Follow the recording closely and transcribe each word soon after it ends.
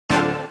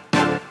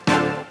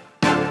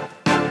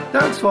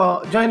Thanks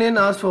for joining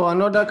us for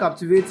another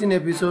captivating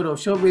episode of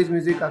Showbiz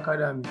Music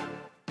Academy.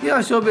 Here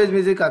at Showbiz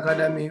Music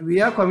Academy, we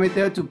are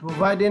committed to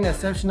providing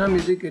exceptional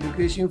music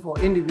education for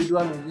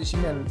individual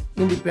musicians and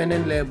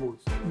independent labels.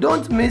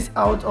 Don't miss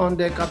out on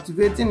the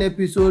captivating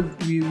episode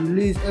we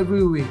release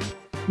every week.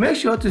 Make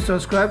sure to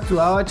subscribe to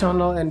our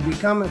channel and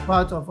become a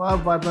part of our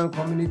vibrant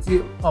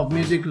community of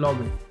music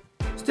lovers.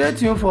 Stay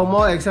tuned for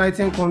more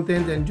exciting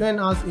content and join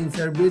us in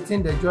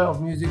celebrating the joy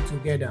of music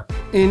together.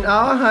 In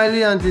our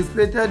highly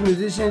anticipated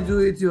Musician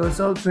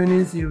Do-It-Yourself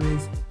training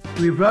series,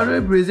 we proudly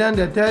present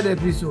the third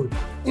episode,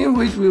 in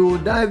which we will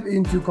dive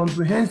into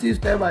comprehensive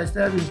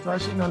step-by-step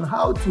instruction on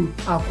how to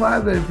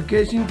acquire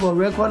verification for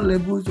record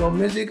labels or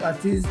music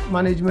artist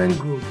management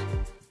groups.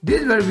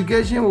 This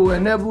verification will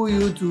enable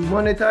you to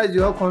monetize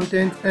your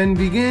content and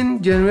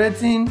begin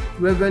generating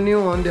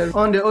revenue on the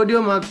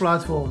Audiomack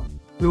platform.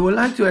 We would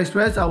like to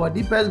express our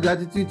deepest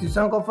gratitude to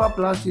Sankofa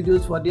Plus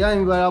Studios for their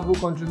invaluable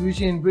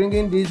contribution in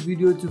bringing this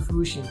video to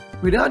fruition.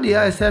 Without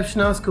their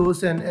exceptional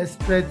skills and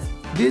experts,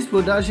 this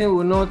production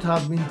would not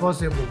have been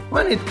possible.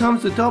 When it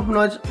comes to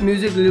top-notch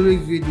music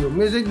lyrics video,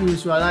 music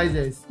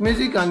visualizers,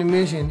 music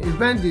animation,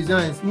 event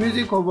designs,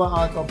 music cover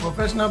art, or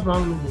professional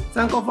brand logo,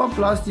 Sankofa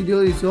Plus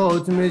Studios is your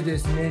ultimate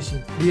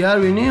destination. They are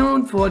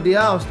renowned for their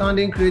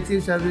outstanding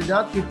creative service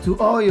that keeps to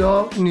all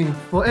your needs.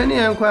 For any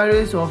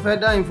enquiries or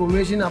further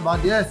information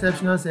about their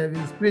exceptional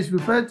service, please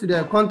refer to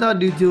the contact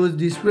details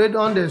displayed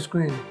on the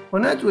screen.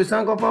 Connect with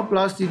Sankofa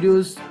Plus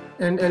Studios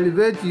and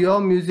elevate your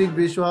music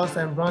visuals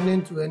and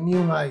branding to a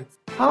new height.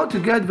 How to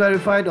get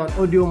verified on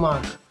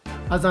Audiomack.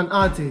 As an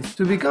artist,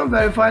 to become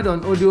verified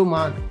on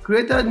Audiomack,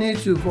 creators need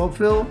to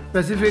fulfill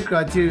specific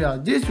criteria.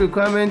 These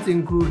requirements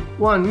include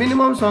 1.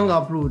 Minimum song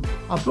upload.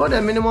 Upload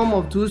a minimum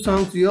of 2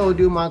 songs to your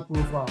Audiomack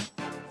profile.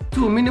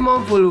 2.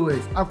 Minimum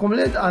followers.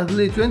 Accumulate at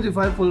least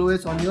 25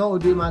 followers on your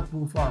Audiomack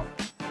profile.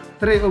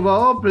 3.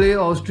 Overall play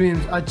or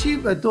streams.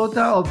 Achieve a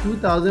total of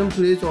 2,000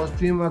 plays or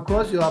streams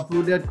across your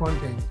uploaded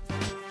content.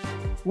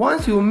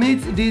 Once you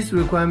meet these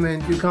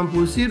requirements, you can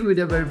proceed with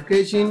the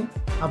verification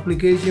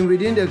application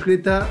within the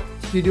Creator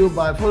Studio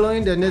by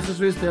following the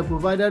necessary steps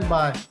provided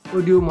by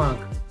Audiomack.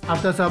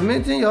 After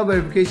submitting your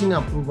verification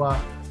approval,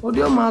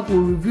 Audiomack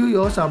will review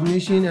your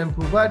submission and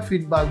provide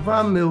feedback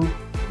via mail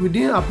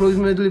within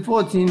approximately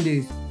 14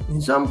 days.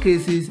 In some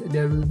cases,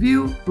 the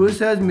review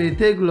process may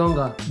take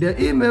longer. The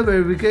email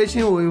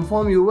verification will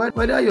inform you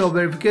whether your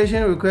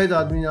verification request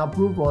has been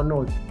approved or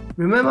not.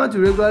 Remember to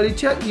regularly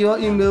check your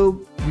email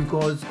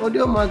because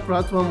Audiomack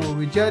platform will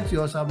reject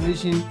your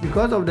submission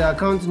because of the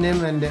account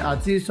name and the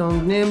artist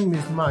song name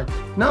mismatch.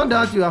 Now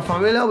that you are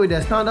familiar with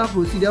the standard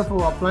procedure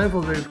for applying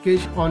for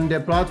verification on the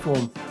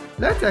platform,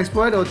 let's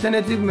explore the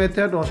alternative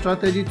method or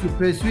strategy to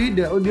persuade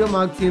the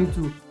Audiomack team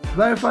to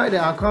verify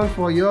the account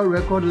for your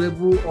record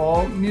label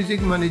or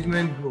music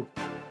management group.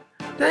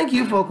 Thank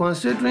you for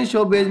considering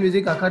Showbiz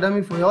Music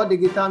Academy for your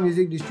digital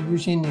music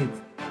distribution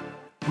needs.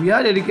 We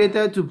are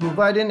dedicated to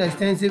providing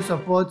extensive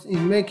support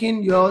in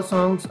making your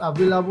songs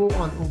available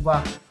on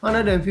over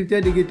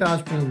 150 digital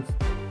streams.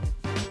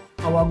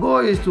 Our goal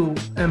is to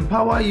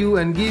empower you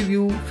and give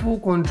you full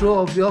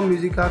control of your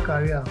musical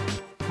career.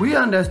 We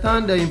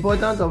understand the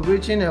importance of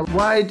reaching a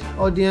wide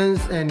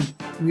audience, and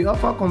we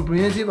offer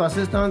comprehensive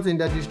assistance in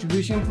the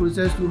distribution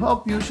process to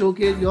help you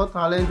showcase your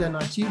talent and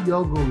achieve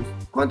your goals.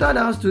 Contact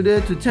us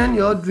today to turn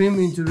your dream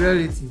into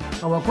reality.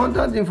 Our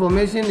contact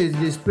information is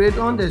displayed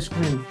on the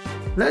screen.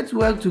 Let's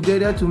work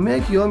together to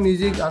make your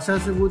music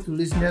accessible to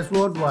listeners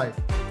worldwide.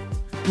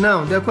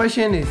 Now, the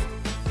question is,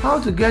 how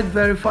to get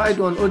verified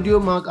on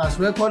Audiomack as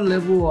record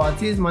label or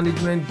artist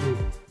management group?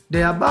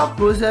 The above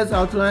process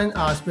outlined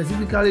are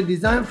specifically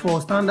designed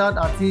for standard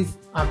artist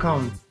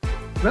accounts.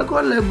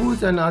 Record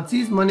labels and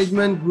artist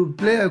management group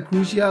play a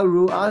crucial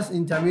role as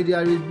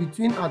intermediaries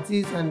between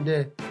artists and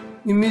the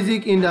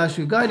music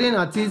industry, guiding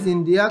artists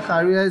in their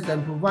careers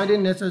and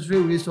providing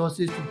necessary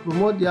resources to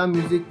promote their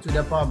music to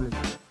the public.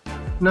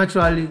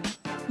 Naturally,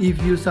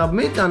 if you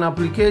submit an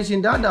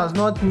application that does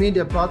not meet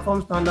the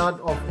platform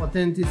standard of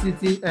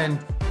authenticity and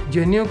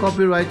genuine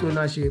copyright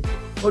ownership,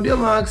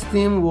 Audiomack's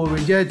team will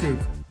reject it.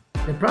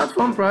 The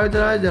platform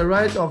prioritizes the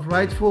right of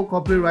rightful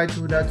copyright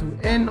holder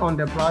to earn on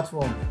the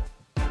platform.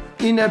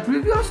 In a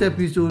previous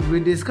episode, we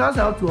discussed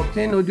how to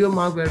obtain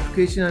Audiomack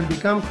verification and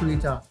become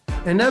creator,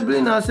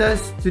 enabling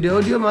access to the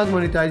Audiomack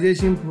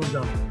monetization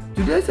program.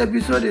 Today's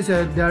episode is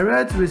a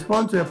direct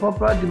response to a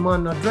popular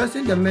demand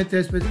addressing the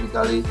method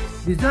specifically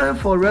designed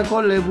for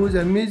record labels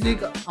and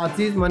music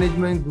artist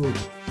management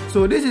groups.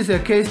 So this is a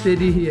case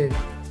study here.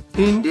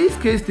 In this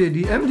case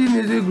study, MD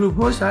Music Group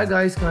hosts Shy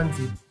Guys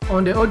County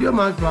on the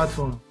Audiomack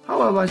platform.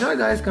 However, Shy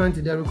Guys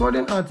County, the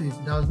recording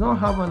artist, does not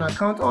have an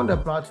account on the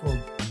platform.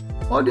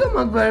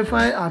 Audiomack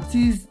verifies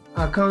artist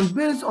accounts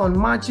based on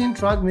matching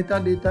track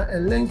metadata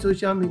and linked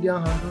social media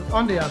handles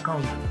on the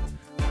account.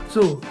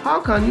 So,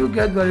 how can you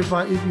get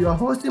verified if you are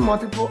hosting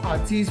multiple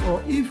artists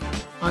or if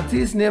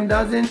artist name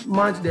doesn't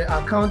match the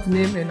account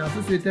name and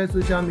associated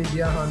social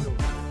media handle?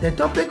 The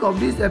topic of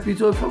this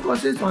episode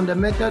focuses on the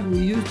method we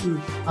use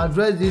to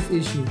address this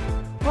issue.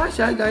 While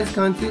Shy Guys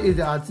County is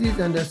the artist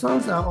and the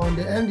songs are on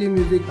the MD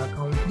Music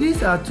account,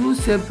 these are two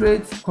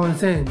separate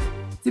concerns.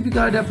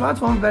 Typically, the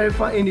platform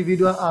verifies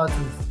individual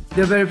artists.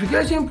 The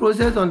verification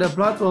process on the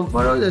platform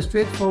follows the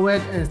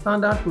straightforward and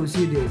standard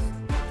procedures.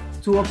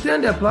 To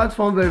obtain the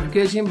platform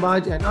verification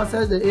badge and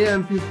access the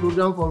AMP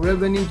program for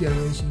revenue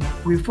generation,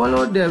 we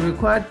followed the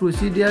required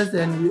procedures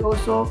and we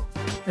also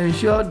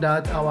ensured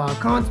that our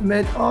account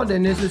met all the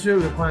necessary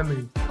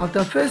requirements.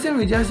 After facing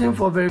rejection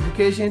for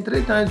verification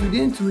 3 times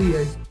within 2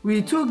 years,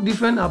 we took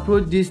different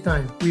approach this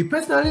time. We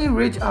personally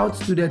reached out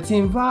to the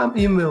team via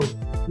email,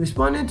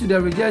 responding to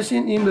the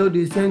rejection email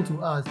they sent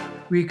to us.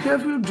 We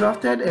carefully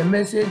drafted a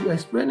message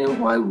explaining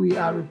why we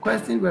are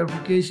requesting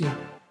verification,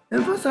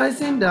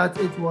 emphasizing that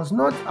it was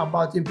not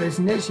about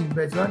impersonation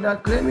but rather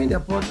claiming the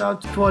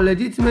portal for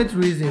legitimate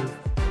reasons.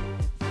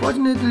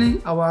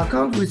 Fortunately, our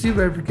account received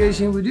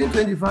verification within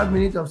 25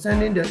 minutes of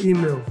sending the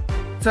email.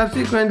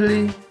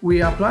 Subsequently,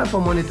 we applied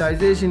for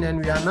monetization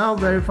and we are now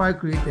verified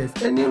creators,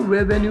 earning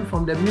revenue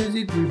from the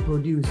music we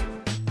produce.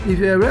 If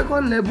you're a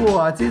record label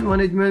or artist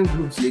management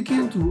group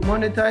seeking to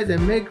monetize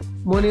and make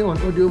money on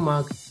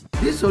Audiomack,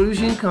 this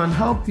solution can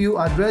help you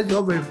address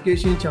your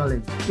verification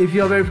challenge. If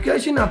your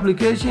verification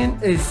application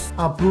is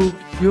approved,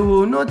 you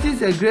will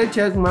notice a gray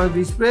check mark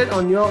displayed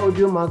on your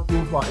Audiomack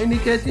profile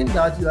indicating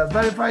that you are a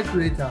verified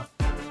creator.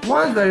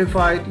 Once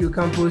verified, you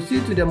can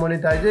proceed to the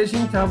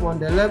monetization tab on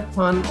the left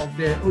hand of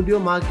the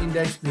Audiomack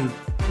index page.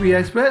 We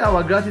express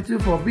our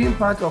gratitude for being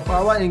part of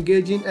our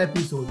engaging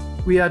episode.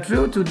 We are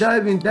thrilled to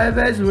dive in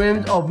diverse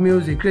realms of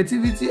music,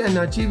 creativity and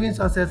achieving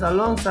success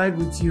alongside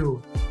with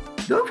you.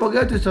 Don't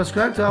forget to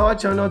subscribe to our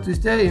channel to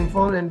stay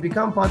informed and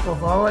become part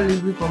of our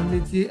lively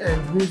community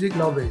and music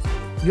lovers.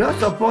 Your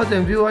support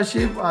and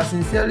viewership are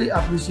sincerely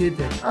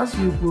appreciated as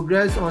you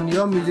progress on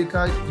your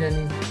musical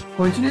journey.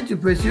 Continue to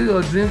pursue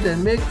your dreams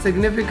and make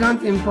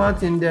significant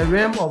impact in the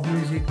realm of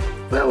music.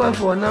 Farewell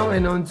for now,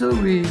 and until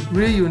we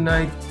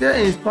reunite,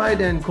 stay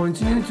inspired and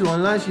continue to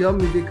unleash your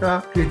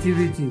musical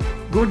creativity.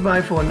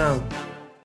 Goodbye for now.